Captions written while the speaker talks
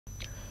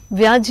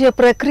వ్యాజ్య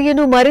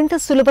ప్రక్రియను మరింత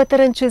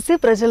సులభతరం చేసి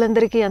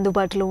ప్రజలందరికీ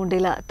అందుబాటులో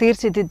ఉండేలా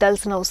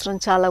తీర్చిదిద్దాల్సిన అవసరం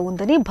చాలా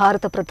ఉందని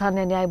భారత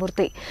ప్రధాన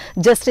న్యాయమూర్తి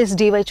జస్టిస్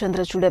డివై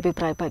చంద్రచూడ్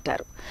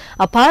అభిప్రాయపడ్డారు.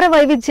 అపార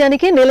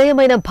వైవిధ్యానికి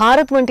నిలయమైన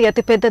భారత్ వంటి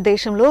అతిపెద్ద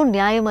దేశంలో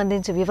న్యాయం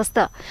అందించే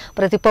వ్యవస్థ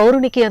ప్రతి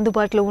పౌరునికి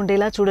అందుబాటులో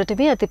ఉండేలా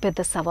చూడటమే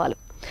అతిపెద్ద సవాలు.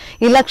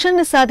 ఈ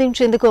లక్ష్యాన్ని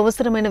సాధించేందుకు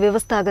అవసరమైన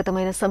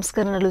వ్యవస్థాగతమైన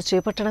సంస్కరణలు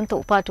చేపట్టడంతో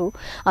పాటు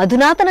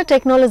అధునాతన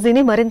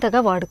టెక్నాలజీని మరింతగా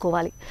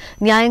వాడుకోవాలి.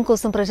 న్యాయం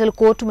కోసం ప్రజలు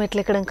కోర్టు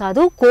మెట్లెక్కడం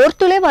కాదు,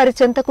 కోర్టులే వారి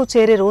చెంతకు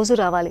చేరే రోజు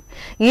రావాలి.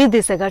 ఈ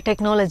దిశగా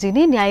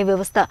టెక్నాలజీని న్యాయ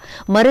వ్యవస్థ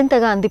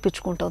మరింతగా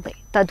అందిపుచ్చుకుంటోంది.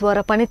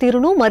 తద్వారా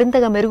పనితీరును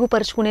మరింతగా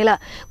మెరుగుపరుచుకునేలా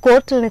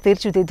కోర్టులను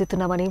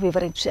తీర్చిదిద్దుతున్నామని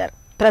వివరించారు.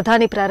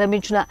 ప్రధాని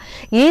ప్రారంభించిన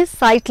ఈ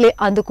సైట్లే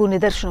అందుకు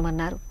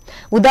నిదర్శనమన్నారు.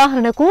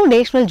 ఉదాహరణకు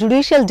నేషనల్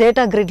జ్యుడిషియల్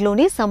డేటా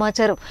గ్రిడ్లోని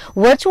సమాచారం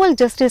వర్చువల్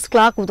జస్టిస్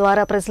క్లాక్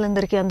ద్వారా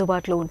ప్రజలందరికీ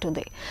అందుబాటులో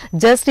ఉంటుంది.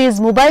 జస్టిస్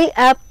మొబైల్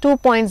యాప్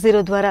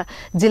 2.0 ద్వారా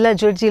జిల్లా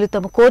జడ్జీలు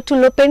తమ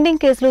కోర్టుల్లో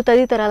పెండింగ్ కేసులు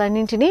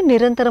తదితరాలన్నింటినీ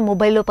నిరంతరం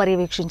మొబైల్లో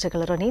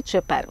పర్యవేక్షించగలరని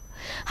చెప్పారు.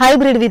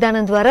 హైబ్రిడ్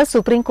విధానం ద్వారా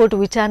సుప్రీంకోర్టు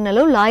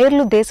విచారణలో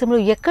లాయర్లు దేశంలో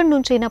ఎక్కడి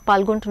నుంచైనా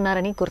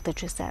పాల్గొంటున్నారని గుర్తు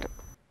చేశారు.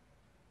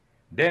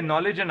 Their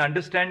knowledge and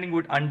understanding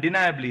would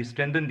undeniably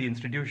strengthen the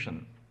institution.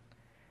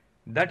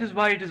 That is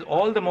why it is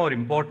all the more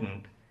important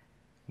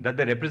that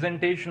the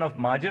representation of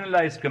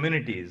marginalized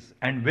communities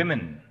and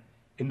women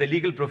in the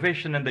legal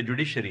profession and the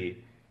judiciary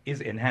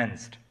is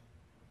enhanced.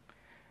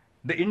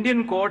 The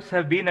Indian courts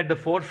have been at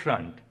the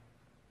forefront,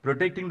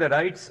 protecting the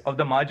rights of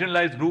the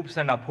marginalized groups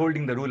and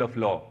upholding the rule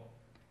of law.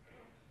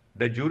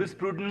 The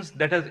jurisprudence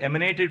that has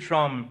emanated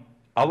from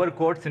our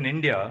courts in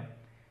India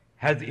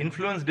has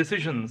influenced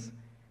decisions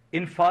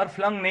in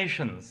far-flung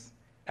nations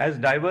as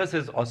diverse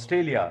as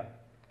Australia,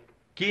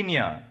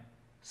 Kenya,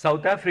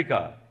 South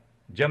Africa,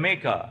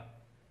 Jamaica,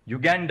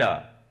 Uganda,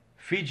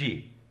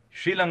 Fiji,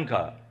 Sri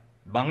Lanka,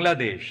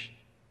 Bangladesh,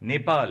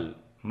 Nepal,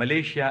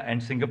 Malaysia and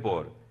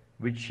Singapore,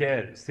 which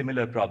share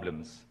similar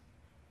problems.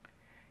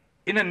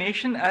 In a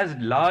nation as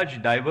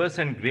large, diverse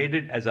and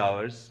graded as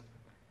ours,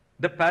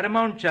 the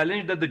paramount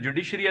challenge that the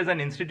judiciary as an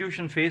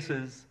institution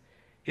faces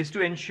is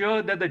to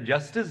ensure that the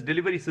justice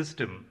delivery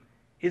system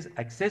is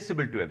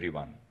accessible to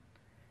everyone.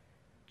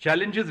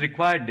 Challenges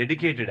require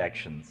dedicated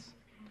actions.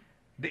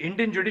 The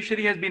Indian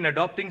judiciary has been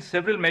adopting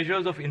several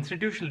measures of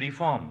institutional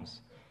reforms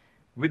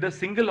with a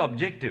single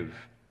objective,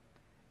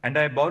 and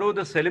I borrow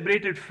the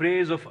celebrated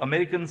phrase of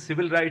American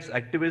civil rights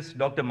activist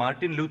Dr.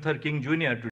 Martin Luther King Jr. to